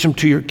principles and teach them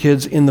to your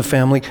kids in the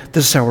family.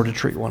 This is how we're to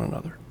treat one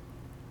another.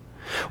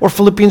 Or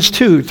Philippians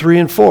 2, 3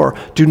 and 4.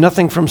 Do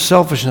nothing from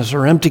selfishness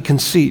or empty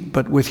conceit,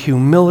 but with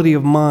humility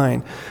of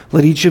mind.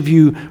 Let each of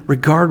you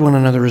regard one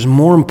another as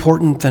more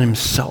important than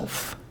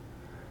himself.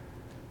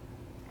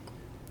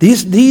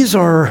 These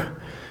are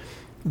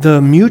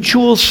the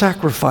mutual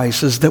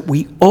sacrifices that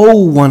we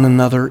owe one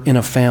another in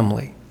a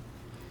family.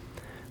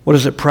 What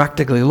does it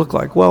practically look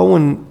like? Well,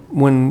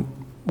 when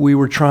we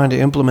were trying to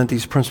implement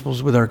these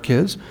principles with our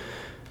kids,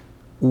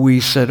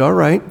 we said, all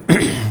right,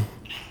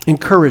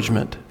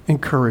 encouragement.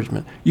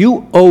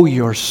 You owe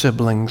your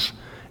siblings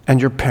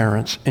and your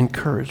parents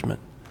encouragement.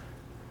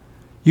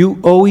 You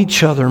owe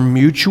each other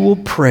mutual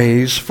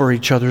praise for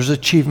each other's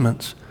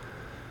achievements.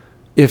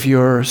 If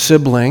your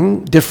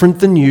sibling,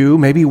 different than you,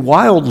 maybe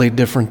wildly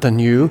different than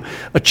you,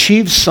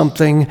 achieves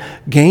something,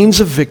 gains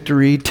a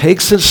victory,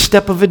 takes a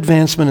step of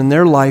advancement in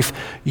their life,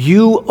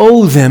 you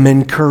owe them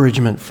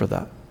encouragement for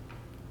that.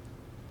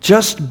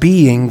 Just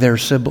being their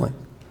sibling.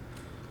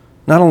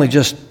 Not only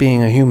just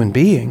being a human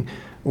being,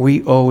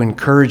 we owe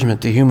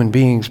encouragement to human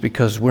beings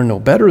because we're no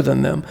better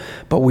than them,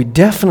 but we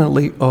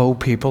definitely owe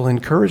people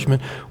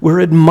encouragement. We're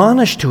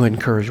admonished to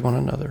encourage one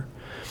another.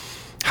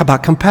 How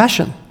about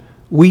compassion?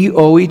 We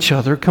owe each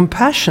other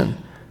compassion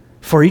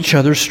for each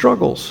other's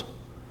struggles.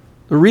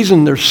 The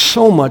reason there's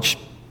so much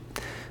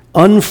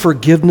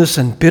unforgiveness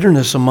and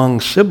bitterness among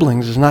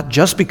siblings is not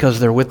just because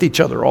they're with each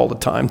other all the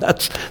time.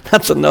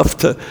 That's enough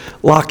to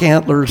lock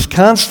antlers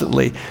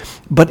constantly.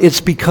 But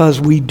it's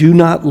because we do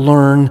not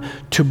learn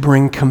to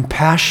bring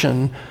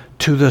compassion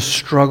to the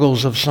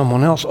struggles of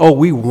someone else. Oh,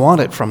 we want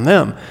it from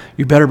them.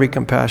 You better be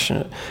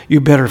compassionate. You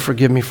better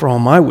forgive me for all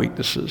my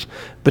weaknesses.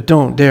 But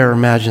don't dare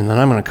imagine that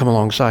I'm going to come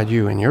alongside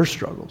you in your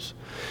struggles.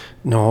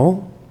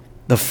 No,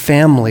 the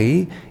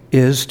family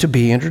is to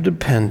be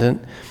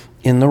interdependent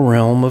in the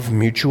realm of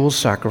mutual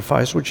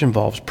sacrifice, which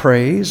involves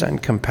praise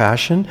and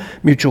compassion,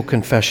 mutual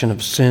confession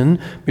of sin,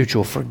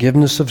 mutual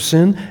forgiveness of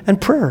sin,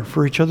 and prayer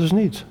for each other's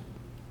needs.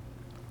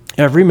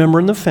 Every member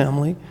in the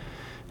family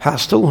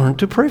has to learn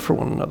to pray for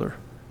one another.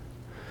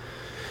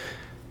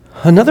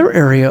 Another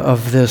area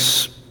of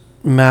this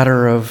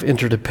matter of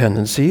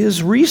interdependency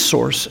is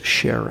resource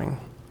sharing.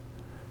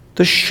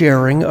 The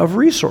sharing of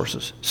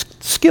resources,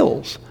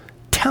 skills,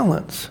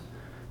 talents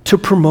to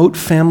promote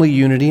family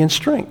unity and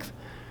strength.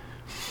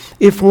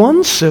 If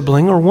one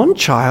sibling or one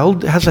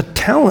child has a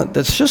talent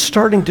that's just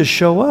starting to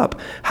show up,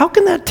 how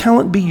can that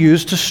talent be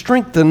used to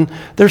strengthen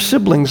their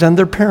siblings and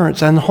their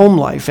parents and home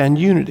life and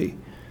unity?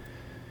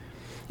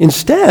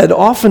 Instead,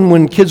 often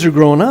when kids are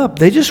growing up,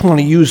 they just want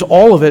to use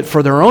all of it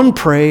for their own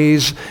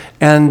praise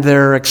and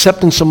their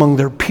acceptance among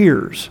their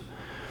peers.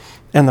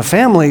 And the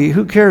family,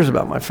 who cares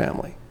about my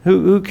family?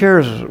 Who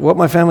cares what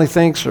my family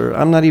thinks? Or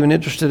I'm not even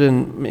interested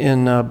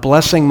in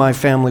blessing my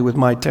family with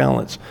my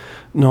talents.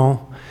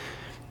 No.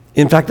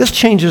 In fact, this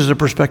changes the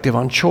perspective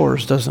on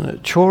chores, doesn't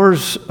it?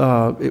 Chores,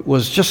 it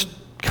was just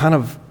kind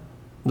of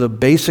the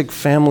basic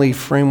family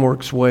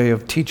framework's way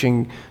of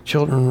teaching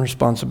children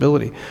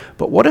responsibility.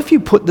 But what if you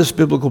put this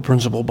biblical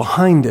principle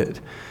behind it?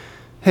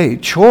 Hey,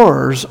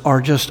 chores are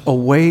just a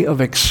way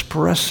of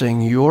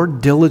expressing your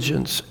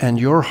diligence and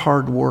your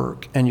hard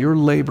work and your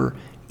labor,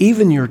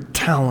 even your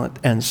talent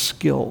and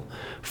skill,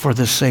 for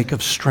the sake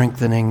of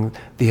strengthening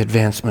the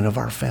advancement of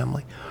our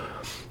family.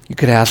 You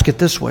could ask it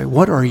this way: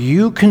 what are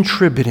you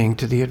contributing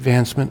to the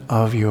advancement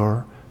of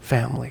your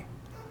family?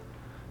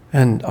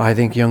 And I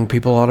think young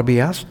people ought to be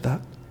asked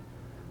that.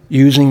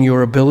 Using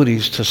your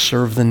abilities to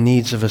serve the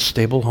needs of a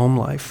stable home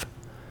life.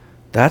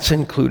 That's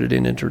included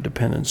in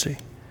interdependency.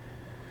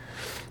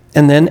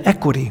 And then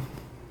equity.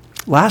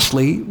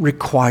 Lastly,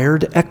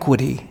 required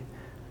equity.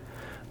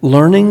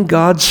 Learning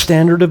God's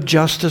standard of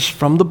justice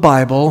from the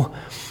Bible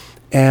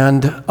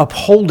and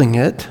upholding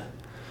it,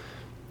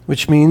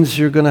 which means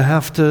you're going to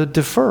have to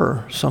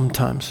defer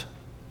sometimes.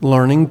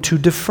 Learning to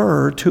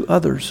defer to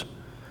others.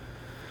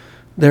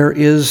 There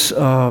is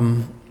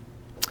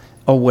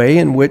a way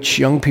in which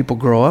young people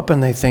grow up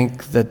and they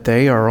think that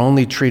they are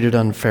only treated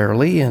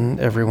unfairly and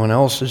everyone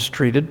else is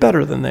treated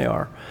better than they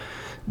are.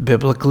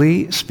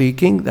 Biblically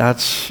speaking,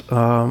 that's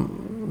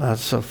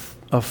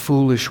a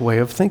foolish way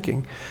of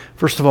thinking.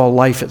 First of all,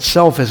 life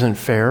itself isn't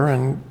fair,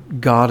 and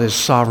God is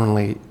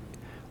sovereignly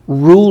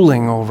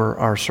ruling over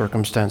our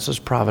circumstances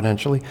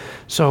providentially.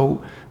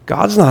 So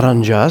God's not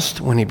unjust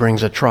when he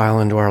brings a trial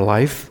into our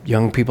life.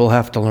 Young people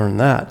have to learn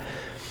that.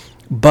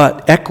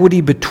 But equity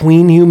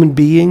between human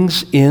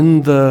beings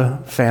in the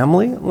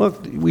family,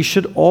 look, we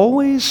should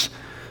always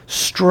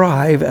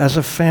strive as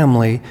a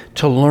family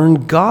to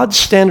learn God's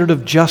standard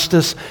of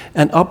justice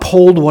and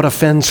uphold what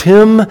offends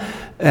him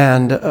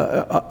and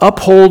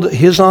uphold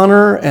his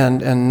honor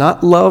and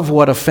not love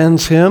what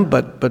offends him,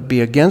 but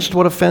be against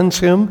what offends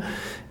him,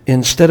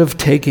 instead of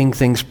taking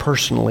things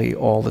personally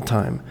all the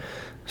time.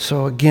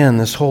 So again,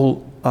 this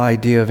whole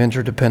idea of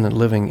interdependent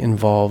living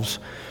involves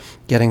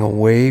getting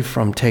away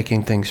from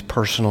taking things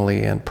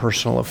personally and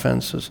personal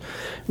offenses.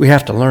 We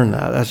have to learn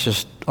that. That's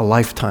just a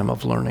lifetime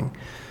of learning.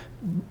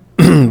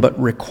 But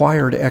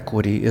required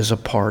equity is a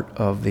part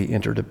of the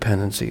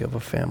interdependency of a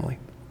family.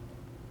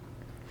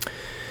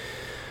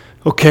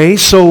 Okay,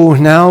 so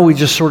now we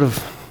just sort of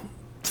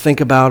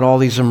think about all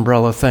these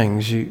umbrella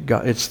things.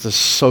 It's the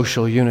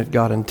social unit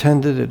God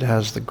intended. It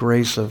has the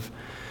grace of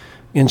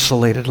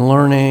insulated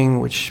learning,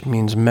 which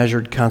means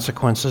measured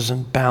consequences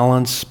and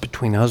balance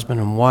between husband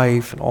and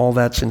wife, and all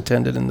that's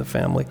intended in the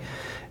family.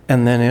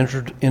 And then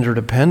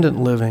interdependent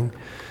living,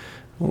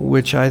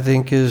 which I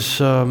think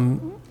is,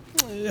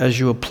 as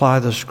you apply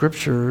the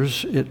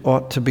scriptures, it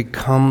ought to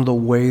become the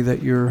way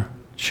that your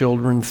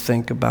children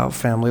think about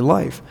family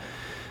life.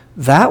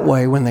 That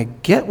way, when they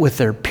get with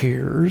their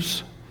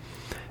peers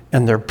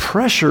and they're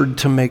pressured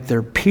to make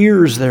their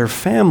peers their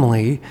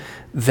family,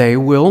 they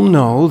will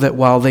know that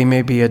while they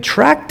may be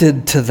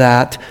attracted to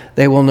that,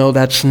 they will know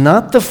that's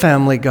not the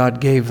family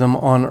God gave them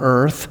on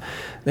earth.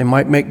 They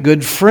might make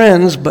good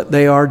friends, but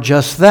they are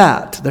just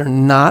that. They're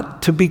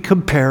not to be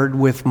compared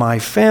with my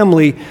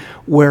family,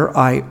 where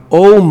I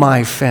owe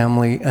my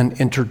family an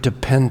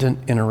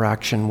interdependent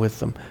interaction with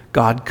them.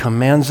 God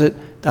commands it.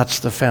 That's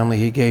the family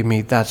he gave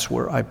me. That's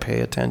where I pay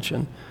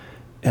attention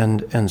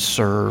and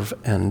serve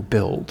and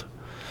build.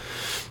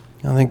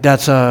 I think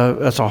that's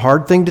a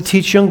hard thing to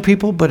teach young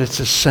people, but it's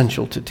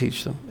essential to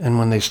teach them. And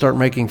when they start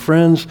making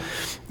friends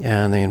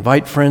and they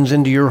invite friends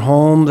into your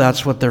home,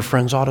 that's what their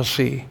friends ought to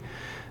see.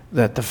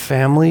 That the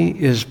family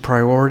is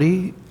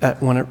priority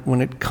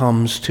when it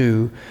comes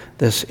to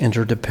this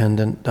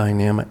interdependent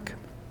dynamic.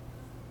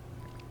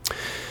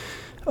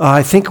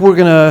 I think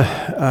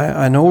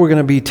I know we're going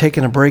to be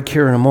taking a break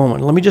here in a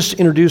moment. Let me just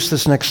introduce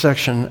this next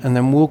section, and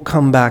then we'll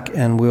come back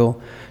and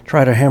we'll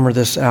try to hammer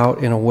this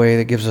out in a way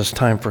that gives us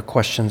time for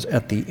questions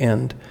at the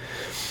end.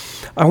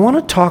 I want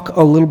to talk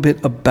a little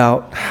bit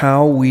about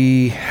how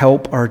we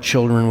help our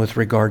children with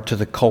regard to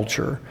the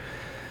culture.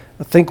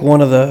 I think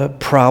one of the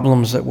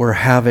problems that we're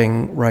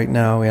having right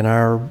now in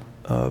our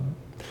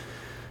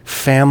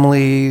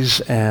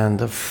families and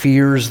the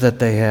fears that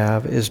they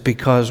have is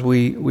because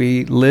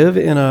we live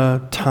in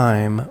a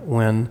time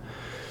when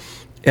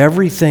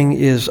everything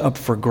is up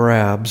for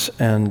grabs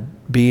and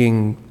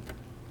being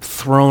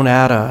thrown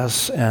at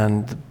us,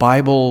 and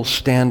Bible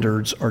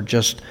standards are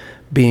just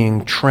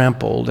being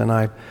trampled. And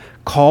I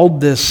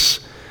called this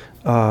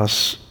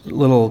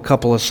little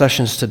couple of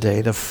sessions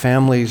today the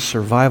Family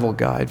Survival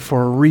Guide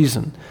for a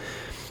reason.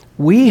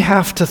 We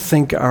have to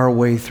think our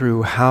way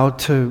through how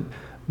to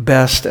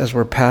best, as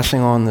we're passing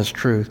on this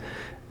truth,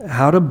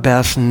 how to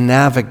best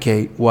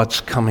navigate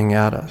what's coming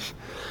at us.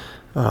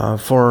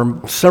 For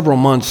several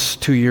months,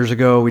 2 years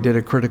ago, we did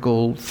a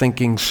critical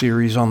thinking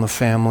series on the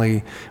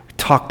family. We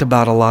talked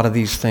about a lot of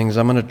these things.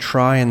 I'm going to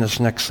try in this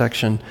next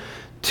section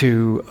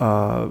to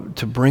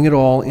bring it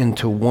all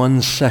into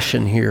one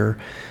session here,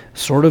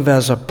 sort of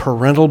as a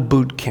parental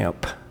boot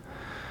camp.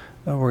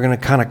 We're going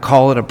to kind of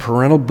call it a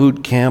parental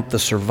boot camp, the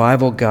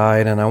survival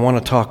guide, and I want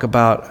to talk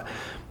about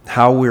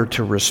how we're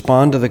to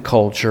respond to the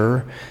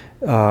culture.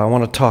 I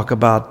want to talk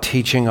about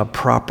teaching a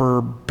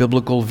proper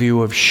biblical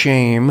view of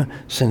shame,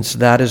 since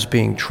that is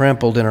being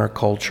trampled in our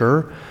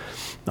culture.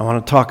 I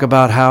want to talk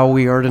about how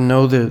we are to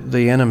know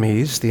the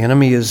enemies. The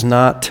enemy is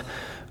not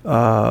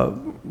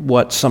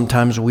what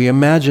sometimes we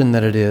imagine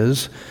that it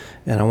is.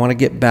 And I want to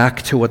get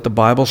back to what the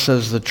Bible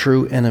says the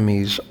true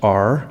enemies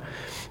are.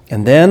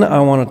 And then I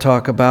want to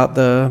talk about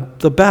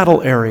the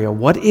battle area.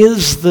 What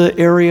is the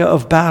area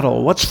of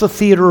battle? What's the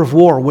theater of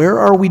war? Where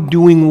are we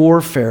doing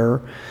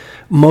warfare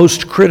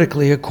most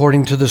critically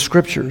according to the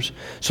Scriptures,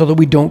 so that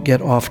we don't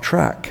get off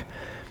track?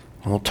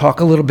 And we'll talk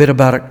a little bit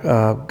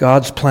about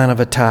God's plan of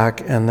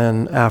attack, and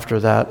then after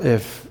that,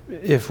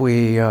 if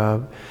we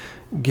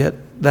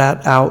get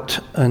that out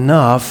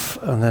enough,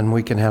 and then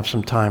we can have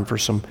some time for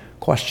some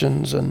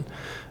questions and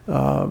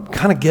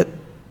kind of get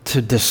to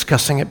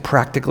discussing it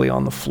practically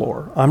on the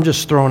floor. I'm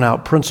just throwing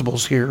out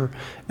principles here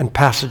and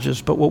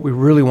passages, but what we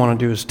really want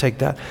to do is take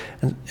that,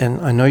 and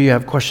I know you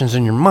have questions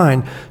in your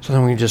mind, so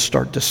then we can just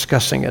start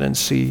discussing it and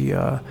see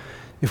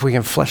if we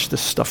can flesh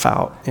this stuff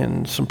out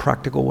in some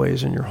practical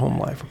ways in your home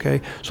life, okay?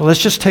 So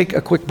let's just take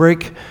a quick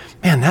break.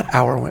 Man, that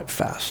hour went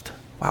fast.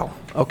 Wow,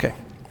 okay.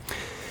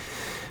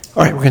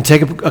 All right, we're going to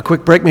take a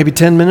quick break, maybe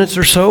 10 minutes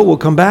or so. We'll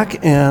come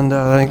back, and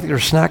I think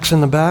there's snacks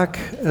in the back,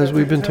 as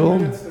we've been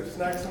told. There's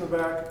snacks in the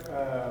back.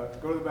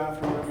 Go to the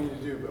bathroom, whatever you need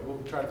to do, but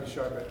we'll try to be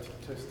sharp at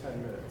just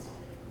 10 minutes.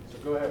 So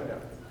go ahead now.